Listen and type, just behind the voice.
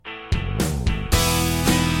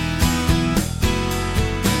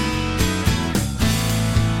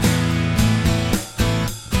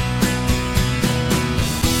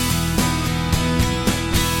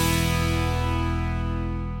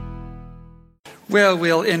Well,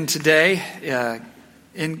 we'll end today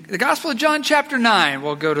in the Gospel of John chapter 9.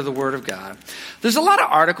 We'll go to the Word of God. There's a lot of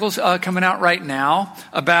articles coming out right now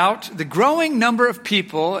about the growing number of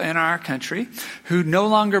people in our country who no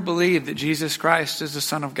longer believe that Jesus Christ is the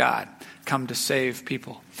Son of God, come to save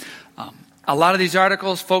people. A lot of these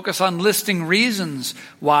articles focus on listing reasons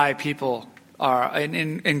why people are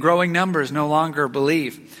in growing numbers no longer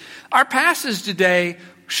believe. Our passage today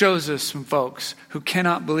shows us some folks who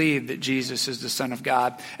cannot believe that Jesus is the Son of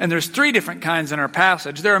God. And there's three different kinds in our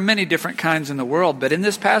passage. There are many different kinds in the world, but in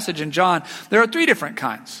this passage in John, there are three different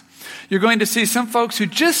kinds. You're going to see some folks who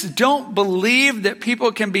just don't believe that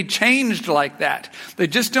people can be changed like that. They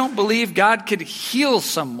just don't believe God could heal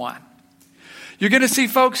someone. You're going to see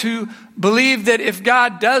folks who believe that if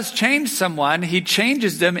God does change someone, he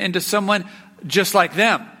changes them into someone just like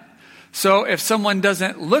them. So if someone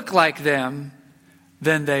doesn't look like them,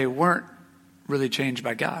 then they weren't really changed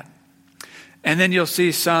by God. And then you'll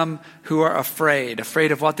see some who are afraid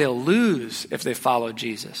of what they'll lose if they follow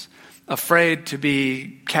Jesus. Afraid to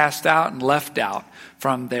be cast out and left out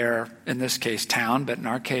from their, in this case, town, but in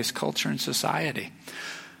our case, culture and society.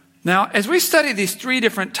 Now, as we study these three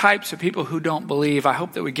different types of people who don't believe, I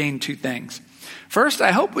hope that we gain two things. First,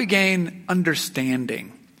 I hope we gain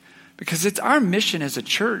understanding. Because it's our mission as a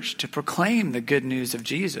church to proclaim the good news of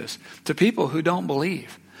Jesus to people who don't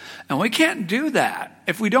believe. And we can't do that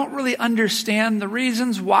if we don't really understand the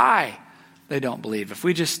reasons why they don't believe. If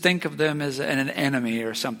we just think of them as an enemy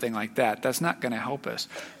or something like that, that's not going to help us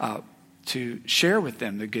to share with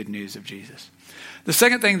them the good news of Jesus. The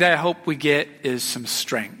second thing that I hope we get is some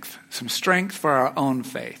strength for our own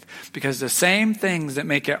faith. Because the same things that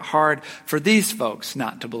make it hard for these folks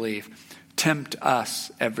not to believe tempt us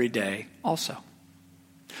every day also.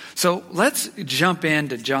 So let's jump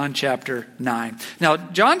into John chapter 9. Now,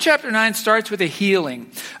 John chapter 9 starts with a healing.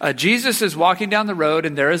 Jesus is walking down the road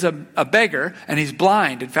and there is a beggar and he's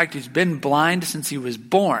blind. In fact, he's been blind since he was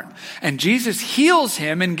born. And Jesus heals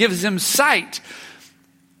him and gives him sight.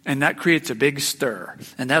 And that creates a big stir.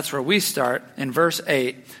 And that's where we start in verse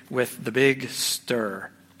 8 with the big stir.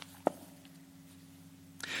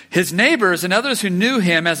 His neighbors and others who knew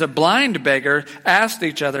him as a blind beggar asked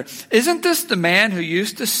each other, "Isn't this the man who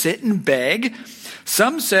used to sit and beg?"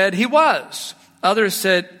 Some said he was. Others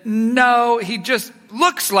said, "No, he just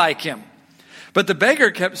looks like him." But the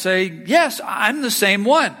beggar kept saying, "Yes, I'm the same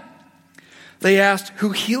one." They asked, "Who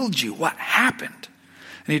healed you? What happened?"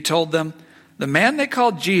 And he told them, "The man they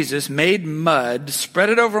called Jesus made mud, spread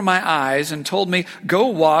it over my eyes, and told me, 'Go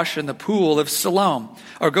wash in the pool of Siloam,'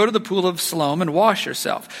 or go to the pool of Siloam and wash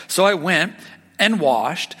yourself. So I went and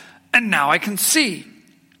washed, and now I can see."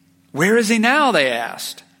 "Where is he now?" they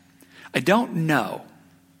asked. "I don't know,"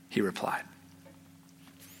 he replied.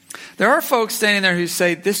 There are folks standing there who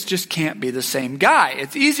say, this just can't be the same guy.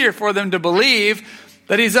 It's easier for them to believe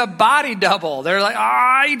that he's a body double. They're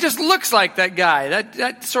like, he just looks like that guy.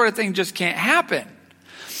 That sort of thing just can't happen.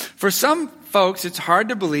 For some folks, it's hard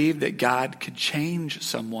to believe that God could change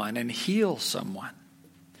someone and heal someone.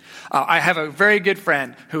 I have a very good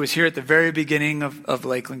friend who was here at the very beginning of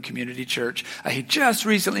Lakeland Community Church. He just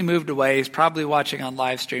recently moved away. He's probably watching on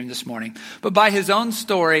live stream this morning. But by his own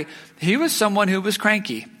story, he was someone who was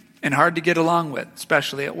cranky and hard to get along with,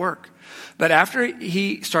 especially at work. But after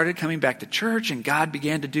he started coming back to church and God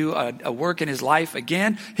began to do a work in his life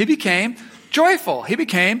again, he became joyful. He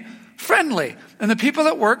became friendly. And the people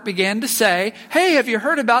at work began to say, "Hey, have you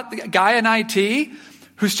heard about the guy in IT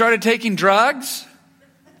who started taking drugs?"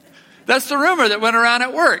 That's the rumor that went around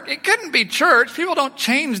at work. It couldn't be church. People don't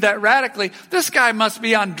change that radically. This guy must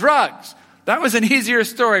be on drugs. That was an easier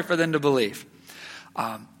story for them to believe.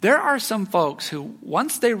 There are some folks who,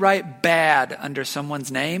 once they write bad under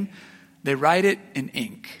someone's name, they write it in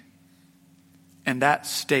ink. And that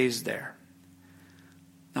stays there.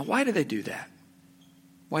 Now, why do they do that?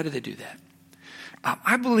 Why do they do that?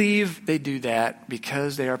 I believe they do that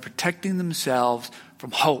because they are protecting themselves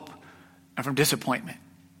from hope and from disappointment.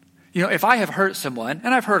 You know, if I have hurt someone,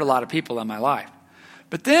 and I've hurt a lot of people in my life,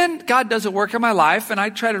 but then God does a work in my life and I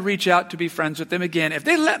try to reach out to be friends with them again. If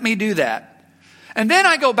they let me do that, and then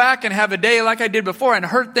I go back and have a day like I did before and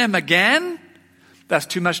hurt them again, that's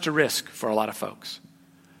too much to risk for a lot of folks.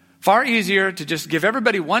 Far easier to just give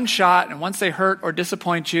everybody one shot, and once they hurt or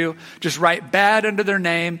disappoint you, just write bad under their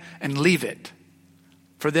name and leave it.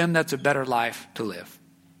 For them, that's a better life to live.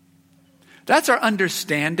 That's our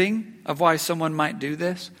understanding of why someone might do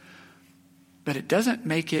this. But it doesn't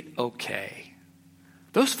make it okay.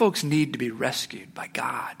 Those folks need to be rescued by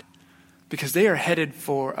God because they are headed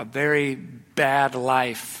for a very bad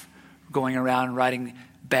life, going around writing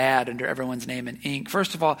bad under everyone's name in ink.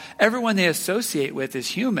 First of all, everyone they associate with is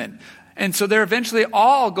human. And so they're eventually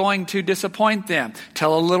all going to disappoint them,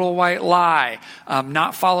 tell a little white lie,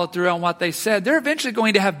 not follow through on what they said. They're eventually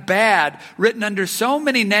going to have bad written under so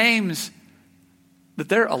many names that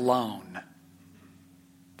they're alone.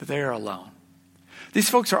 That they are alone. These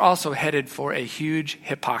folks are also headed for a huge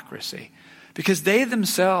hypocrisy because they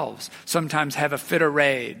themselves sometimes have a fit of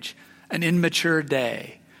rage, an immature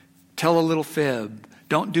day, tell a little fib,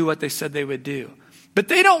 don't do what they said they would do. But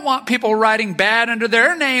they don't want people writing bad under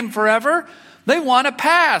their name forever. They want a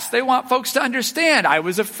pass. They want folks to understand. I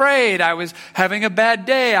was afraid. I was having a bad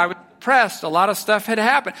day. I was depressed. A lot of stuff had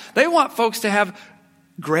happened. They want folks to have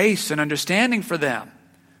grace and understanding for them,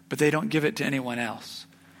 but they don't give it to anyone else.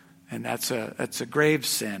 And that's a grave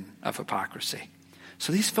sin of hypocrisy.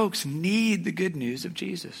 So these folks need the good news of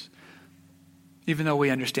Jesus. Even though we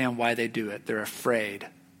understand why they do it, they're afraid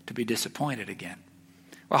to be disappointed again.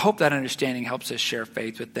 Well, I hope that understanding helps us share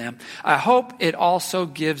faith with them. I hope it also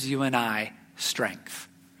gives you and I strength.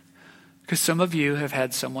 Because some of you have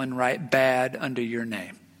had someone write bad under your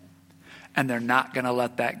name. And they're not going to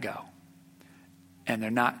let that go. And they're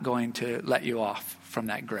not going to let you off from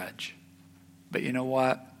that grudge. But you know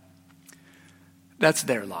what? That's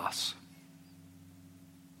their loss.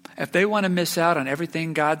 If they want to miss out on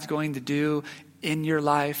everything God's going to do in your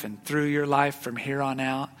life and through your life from here on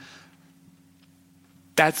out,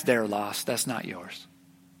 that's their loss. That's not yours.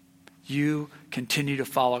 You continue to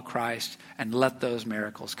follow Christ and let those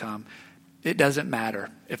miracles come. It doesn't matter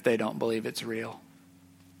if they don't believe it's real.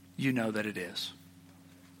 You know that it is.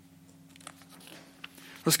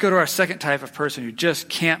 Let's go to our second type of person who just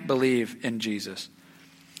can't believe in Jesus.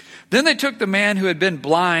 Then they took the man who had been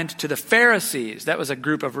blind to the Pharisees. That was a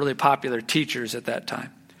group of really popular teachers at that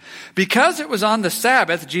time. Because it was on the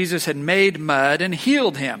Sabbath, Jesus had made mud and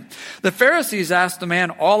healed him. The Pharisees asked the man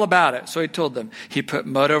all about it. So he told them, he put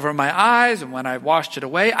mud over my eyes, and when I washed it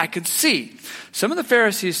away, I could see. Some of the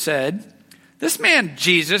Pharisees said, this man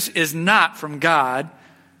Jesus is not from God,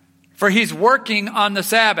 for he's working on the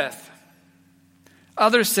Sabbath.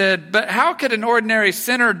 Others said, but how could an ordinary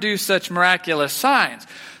sinner do such miraculous signs?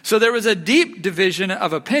 So there was a deep division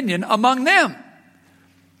of opinion among them.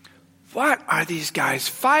 What are these guys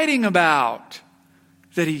fighting about?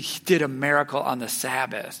 That he did a miracle on the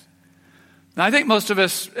Sabbath. Now, I think most of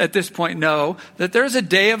us at this point know that there's a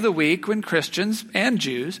day of the week when Christians and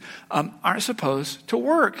Jews aren't supposed to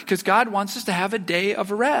work because God wants us to have a day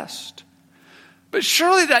of rest. But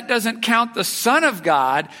surely that doesn't count the Son of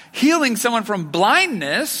God healing someone from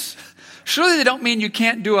blindness. Surely they don't mean you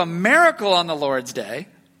can't do a miracle on the Lord's day.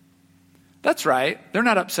 That's right. They're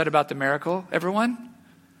not upset about the miracle, everyone.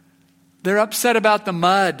 They're upset about the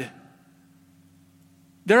mud.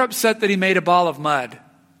 They're upset that he made a ball of mud.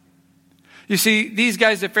 You see, these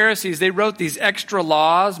guys, the Pharisees, they wrote these extra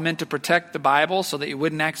laws meant to protect the Bible so that you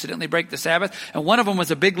wouldn't accidentally break the Sabbath. And one of them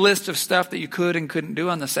was a big list of stuff that you could and couldn't do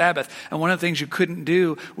on the Sabbath. And one of the things you couldn't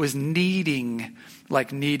do was kneading,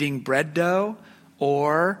 like kneading bread dough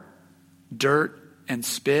or dirt and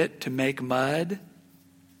spit to make mud.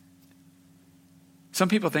 Some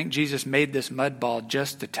people think Jesus made this mud ball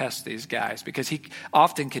just to test these guys because he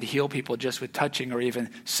often could heal people just with touching or even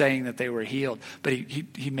saying that they were healed. But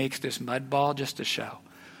he makes this mud ball just to show.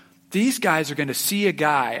 These guys are going to see a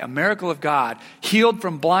guy, a miracle of God, healed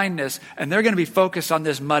from blindness, and they're going to be focused on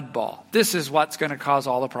this mud ball. This is what's going to cause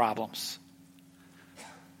all the problems.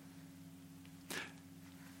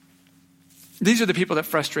 These are the people that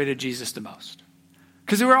frustrated Jesus the most.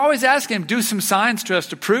 Because they were always asking him, do some signs to us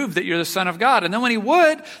to prove that you're the Son of God. And then when he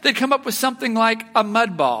would, they'd come up with something like a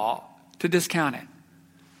mud ball to discount it.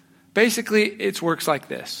 Basically, it works like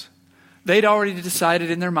this. They'd already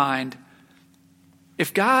decided in their mind,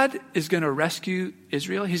 if God is going to rescue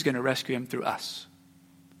Israel, he's going to rescue him through us.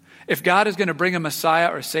 If God is going to bring a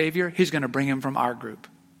Messiah or Savior, he's going to bring him from our group.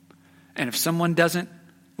 And if someone doesn't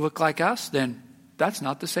look like us, then that's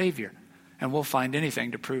not the Savior. And we'll find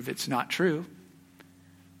anything to prove it's not true.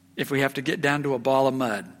 If we have to get down to a ball of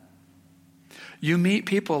mud. You meet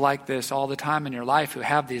people like this all the time in your life who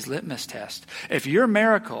have these litmus tests. If your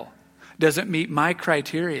miracle doesn't meet my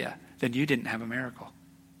criteria, then you didn't have a miracle.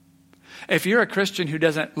 If you're a Christian who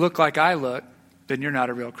doesn't look like I look, then you're not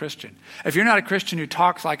a real Christian. If you're not a Christian who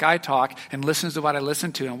talks like I talk and listens to what I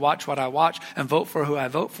listen to and watch what I watch and vote for who I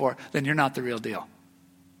vote for, then you're not the real deal.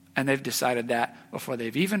 And they've decided that before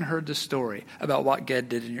they've even heard the story about what God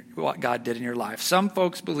did in your life. Some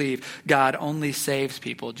folks believe God only saves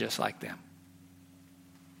people just like them.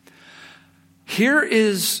 Here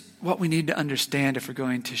is what we need to understand if we're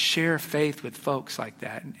going to share faith with folks like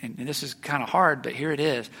that. And this is kind of hard, but here it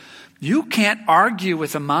is. You can't argue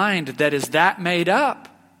with a mind that is that made up.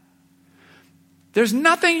 There's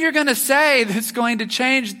nothing you're going to say that's going to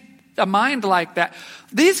change a mind like that.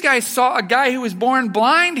 These guys saw a guy who was born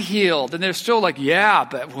blind healed, and they're still like, yeah,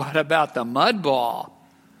 but what about the mud ball?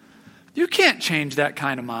 You can't change that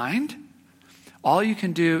kind of mind. All you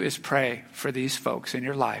can do is pray for these folks in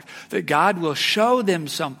your life, that God will show them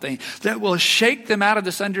something that will shake them out of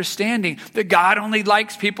this understanding that God only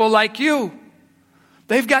likes people like you.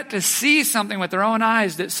 They've got to see something with their own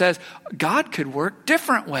eyes that says God could work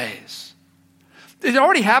different ways. It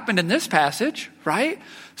already happened in this passage, right?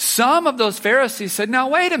 Some of those Pharisees said, now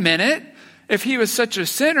wait a minute. If he was such a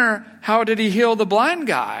sinner, how did he heal the blind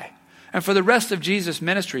guy? And for the rest of Jesus'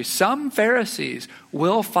 ministry, some Pharisees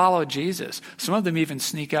will follow Jesus. Some of them even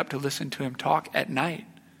sneak up to listen to him talk at night.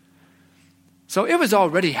 So it was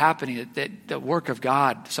already happening that the work of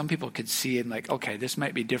God, some people could see and like, okay, this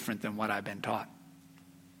might be different than what I've been taught.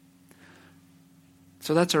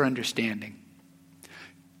 So that's our understanding.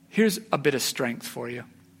 Here's a bit of strength for you.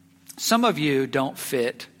 Some of you don't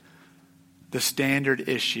fit the standard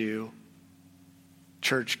issue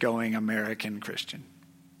church-going American Christian.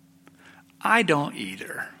 I don't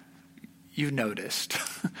either. You've noticed.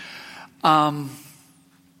 But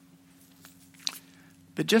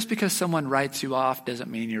just because someone writes you off doesn't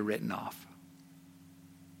mean you're written off.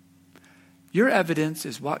 Your evidence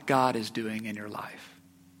is what God is doing in your life.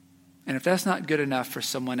 And if that's not good enough for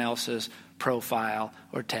someone else's profile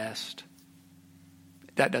or test,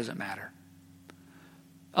 that doesn't matter.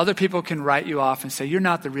 Other people can write you off and say, you're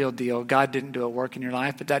not the real deal. God didn't do a work in your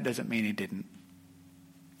life, but that doesn't mean he didn't.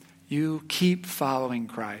 You keep following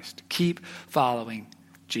Christ. Keep following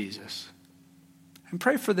Jesus. And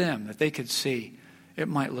pray for them that they could see it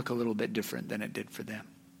might look a little bit different than it did for them.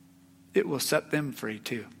 It will set them free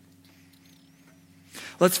too.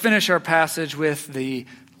 Let's finish our passage with the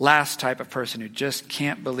last type of person who just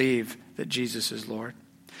can't believe that Jesus is Lord.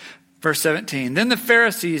 Verse 17, then the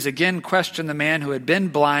Pharisees again questioned the man who had been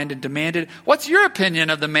blind and demanded, what's your opinion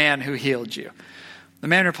of the man who healed you? The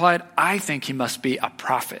man replied, I think he must be a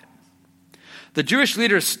prophet. The Jewish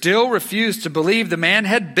leaders still refused to believe the man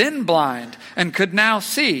had been blind and could now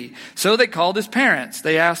see. So they called his parents.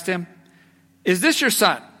 They asked him, is this your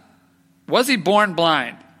son? Was he born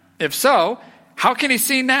blind? If so, how can he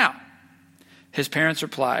see now? His parents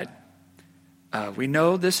replied, we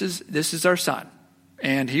know this is our son,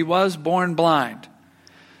 and he was born blind.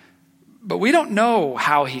 But we don't know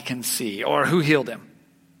how he can see or who healed him.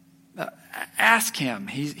 Ask him.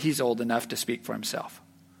 He's old enough to speak for himself.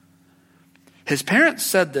 His parents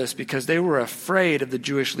said this because they were afraid of the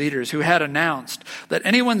Jewish leaders who had announced that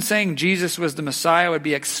anyone saying Jesus was the Messiah would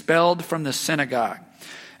be expelled from the synagogue.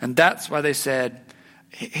 And that's why they said,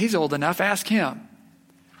 he's old enough, ask him.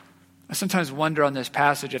 I sometimes wonder on this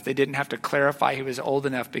passage if they didn't have to clarify he was old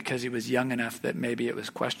enough because he was young enough that maybe it was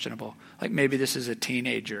questionable. Like maybe this is a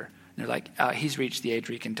teenager. And they're like, he's reached the age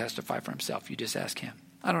where he can testify for himself. You just ask him.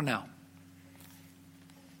 I don't know.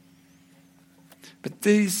 But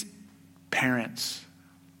these parents,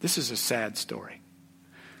 this is a sad story.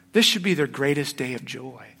 This should be their greatest day of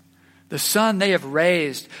joy. The son they have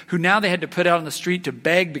raised, who now they had to put out on the street to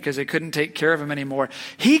beg because they couldn't take care of him anymore,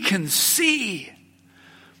 he can see.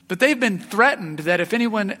 But they've been threatened that if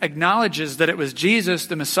anyone acknowledges that it was Jesus,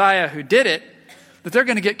 the Messiah, who did it, that they're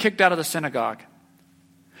going to get kicked out of the synagogue.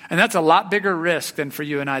 And that's a lot bigger risk than for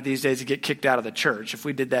you and I these days to get kicked out of the church. If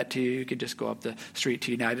we did that to you, you could just go up the street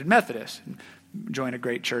to United Methodist and join a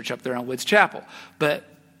great church up there on Woods Chapel. But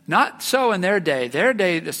not so in their day. Their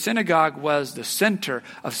day, the synagogue was the center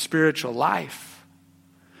of spiritual life.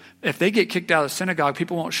 If they get kicked out of the synagogue,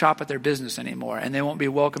 people won't shop at their business anymore, and they won't be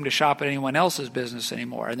welcome to shop at anyone else's business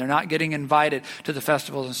anymore, and they're not getting invited to the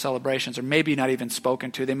festivals and celebrations, or maybe not even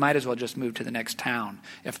spoken to. They might as well just move to the next town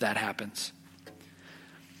if that happens.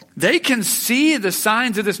 They can see the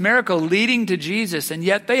signs of this miracle leading to Jesus, and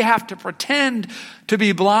yet they have to pretend to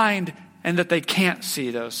be blind and that they can't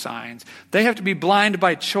see those signs. They have to be blind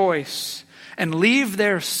by choice and leave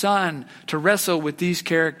their son to wrestle with these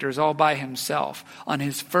characters all by himself. On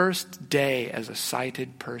his first day as a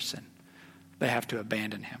sighted person, they have to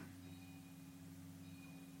abandon him.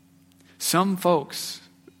 Some folks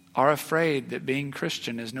are afraid that being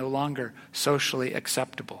Christian is no longer socially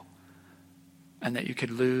acceptable and that you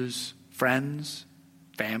could lose friends,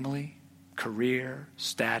 family, career,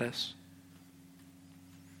 status.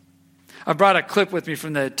 I brought a clip with me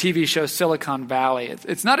from the TV show Silicon Valley.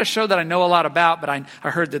 It's not a show that I know a lot about, but I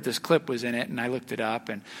heard that this clip was in it, and I looked it up,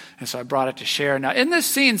 and so I brought it to share. Now, in this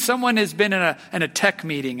scene, someone has been in a tech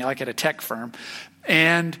meeting, like at a tech firm,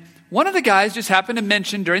 and one of the guys just happened to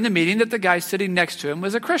mention during the meeting that the guy sitting next to him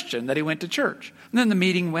was a Christian, that he went to church. And then the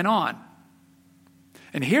meeting went on.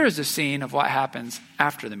 And here's the scene of what happens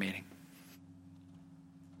after the meeting.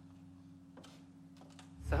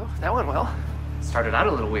 So, that went well. Started out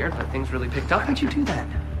a little weird, but things really picked up. Why did you do that?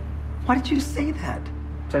 Why did you say that?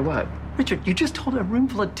 Say what? Richard, you just told a room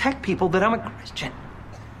full of tech people that I'm a Christian.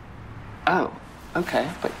 Oh, okay.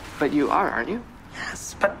 But you are, aren't you?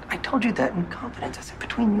 Yes, but I told you that in confidence. I said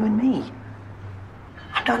between you and me.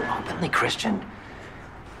 I'm not openly Christian.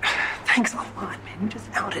 Thanks a lot, man. You just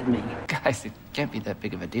outed me. Guys, it can't be that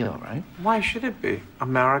big of a deal, right? Why should it be?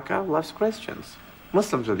 America loves Christians.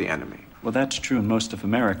 Muslims are the enemy. Well, that's true in most of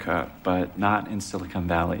America, but not in Silicon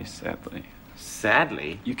Valley, sadly.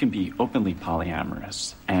 Sadly? You can be openly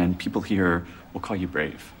polyamorous, and people here will call you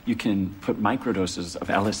brave. You can put microdoses of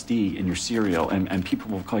LSD in your cereal, and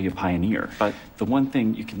people will call you a pioneer. But the one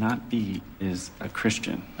thing you cannot be is a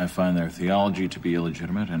Christian. I find their theology to be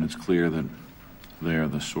illegitimate, and it's clear that they are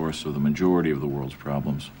the source of the majority of the world's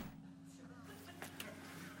problems.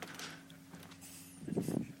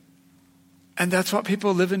 And that's what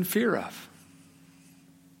people live in fear of.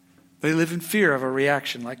 They live in fear of a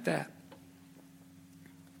reaction like that.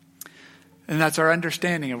 And that's our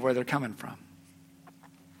understanding of where they're coming from.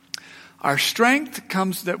 Our strength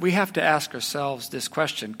comes that we have to ask ourselves this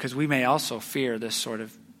question, because we may also fear this sort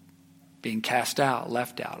of being cast out,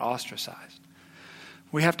 left out, ostracized.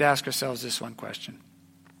 We have to ask ourselves this one question.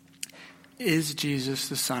 Is Jesus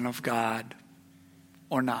the Son of God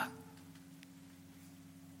or not?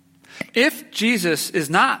 If Jesus is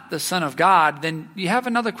not the Son of God, then you have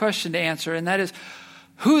another question to answer, and that is,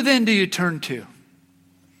 who then do you turn to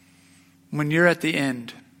when you're at the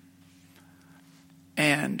end?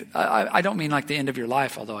 And I don't mean like the end of your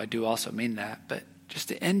life, although I do also mean that, but just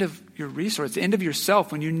the end of your resource, the end of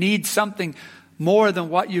yourself, when you need something more than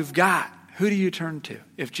what you've got. Who do you turn to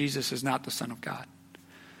if Jesus is not the Son of God?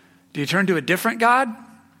 Do you turn to a different God?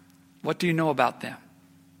 What do you know about them?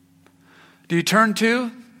 Do you turn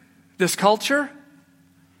to this culture?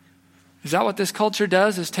 Is that what this culture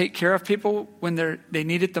does, is take care of people when they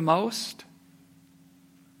need it the most?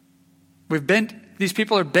 These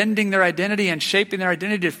people are bending their identity and shaping their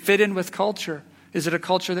identity to fit in with culture. Is it a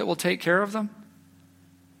culture that will take care of them?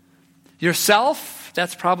 Yourself,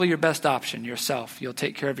 that's probably your best option, yourself. You'll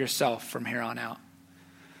take care of yourself from here on out.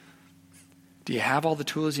 Do you have all the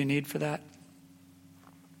tools you need for that?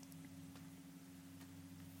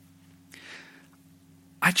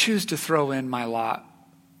 I choose to throw in my lot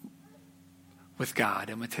with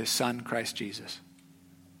God and with his Son, Christ Jesus.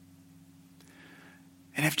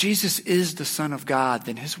 And if Jesus is the Son of God,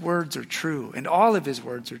 then his words are true, and all of his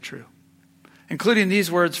words are true, including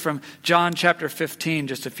these words from John chapter 15,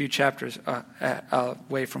 just a few chapters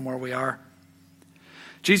away from where we are.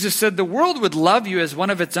 Jesus said, "The world would love you as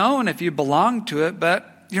one of its own if you belonged to it,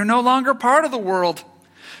 but you're no longer part of the world.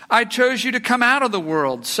 I chose you to come out of the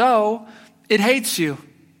world, so it hates you.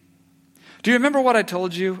 Do you remember what I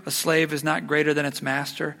told you? A slave is not greater than its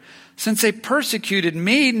master. Since they persecuted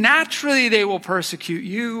me, naturally they will persecute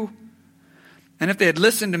you. And if they had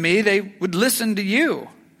listened to me, they would listen to you.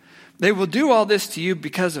 They will do all this to you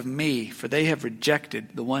because of me, for they have rejected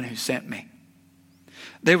the one who sent me.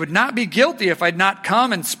 They would not be guilty if I'd not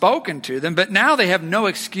come and spoken to them, but now they have no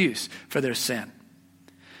excuse for their sin.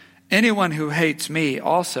 Anyone who hates me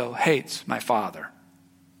also hates my Father.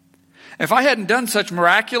 If I hadn't done such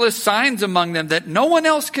miraculous signs among them that no one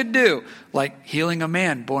else could do, like healing a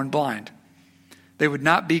man born blind, they would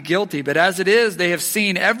not be guilty. But as it is, they have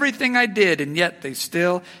seen everything I did, and yet they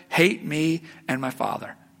still hate me and my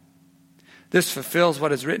Father. This fulfills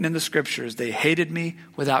what is written in the Scriptures. They hated me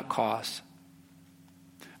without cause."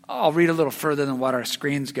 I'll read a little further than what our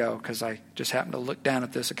screens go, because I just happened to look down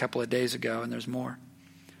at this a couple of days ago, and there's more.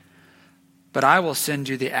 "But I will send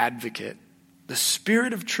you the Advocate, the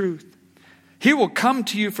Spirit of truth. He will come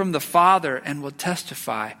to you from the Father and will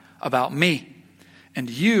testify about me. And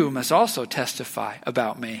you must also testify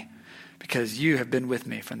about me, because you have been with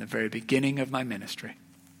me from the very beginning of my ministry."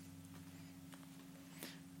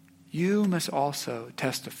 You must also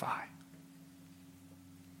testify.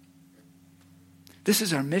 This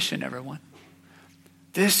is our mission, everyone.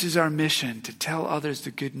 This is our mission, to tell others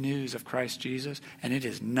the good news of Christ Jesus, and it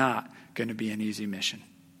is not going to be an easy mission.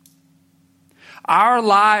 Our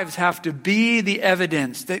lives have to be the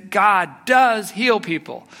evidence that God does heal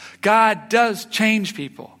people. God does change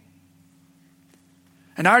people.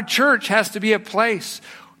 And our church has to be a place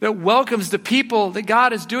that welcomes the people that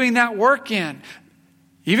God is doing that work in.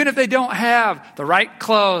 Even if they don't have the right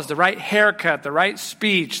clothes, the right haircut, the right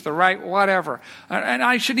speech, the right whatever. And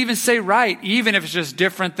I should even say right, even if it's just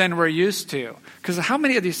different than we're used to. Because how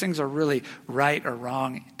many of these things are really right or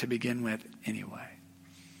wrong to begin with anyway?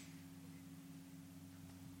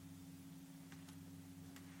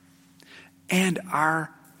 And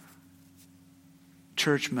our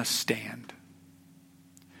church must stand.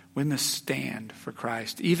 We must stand for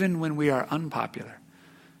Christ, even when we are unpopular.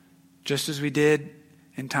 Just as we did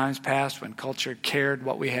in times past when culture cared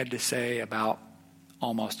what we had to say about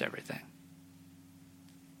almost everything.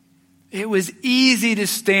 It was easy to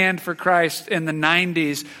stand for Christ in the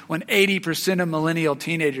 90s when 80% of millennial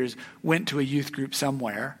teenagers went to a youth group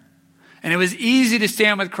somewhere. And it was easy to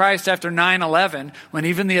stand with Christ after 9/11 when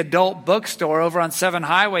even the adult bookstore over on 7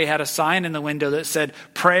 Highway had a sign in the window that said,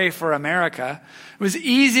 "Pray for America." It was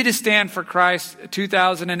easy to stand for Christ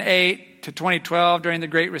 2008 to 2012 during the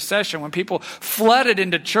Great Recession when people flooded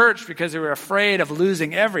into church because they were afraid of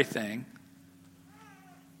losing everything.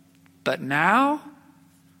 But now,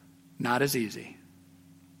 not as easy.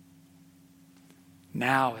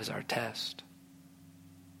 Now is our test.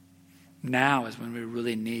 Now is when we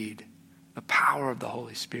really need the power of the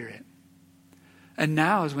Holy Spirit. And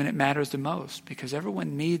now is when it matters the most because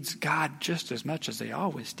everyone needs God just as much as they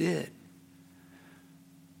always did.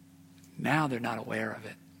 Now they're not aware of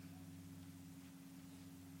it.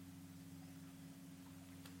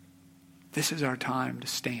 This is our time to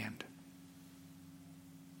stand.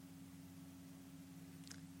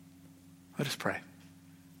 Let us pray.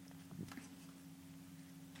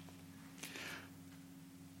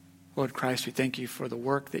 Lord Christ, we thank you for the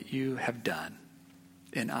work that you have done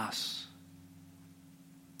in us,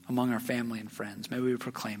 among our family and friends. May we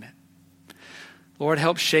proclaim it. Lord,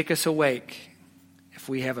 help shake us awake if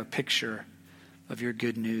we have a picture of your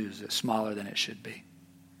good news that's smaller than it should be.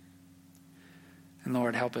 And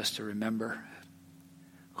Lord, help us to remember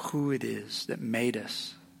who it is that made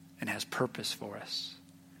us and has purpose for us.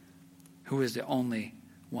 Who is the only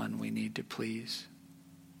one we need to please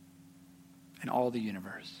in all the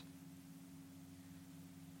universe.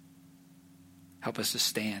 Help us to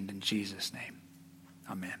stand in Jesus' name.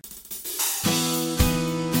 Amen.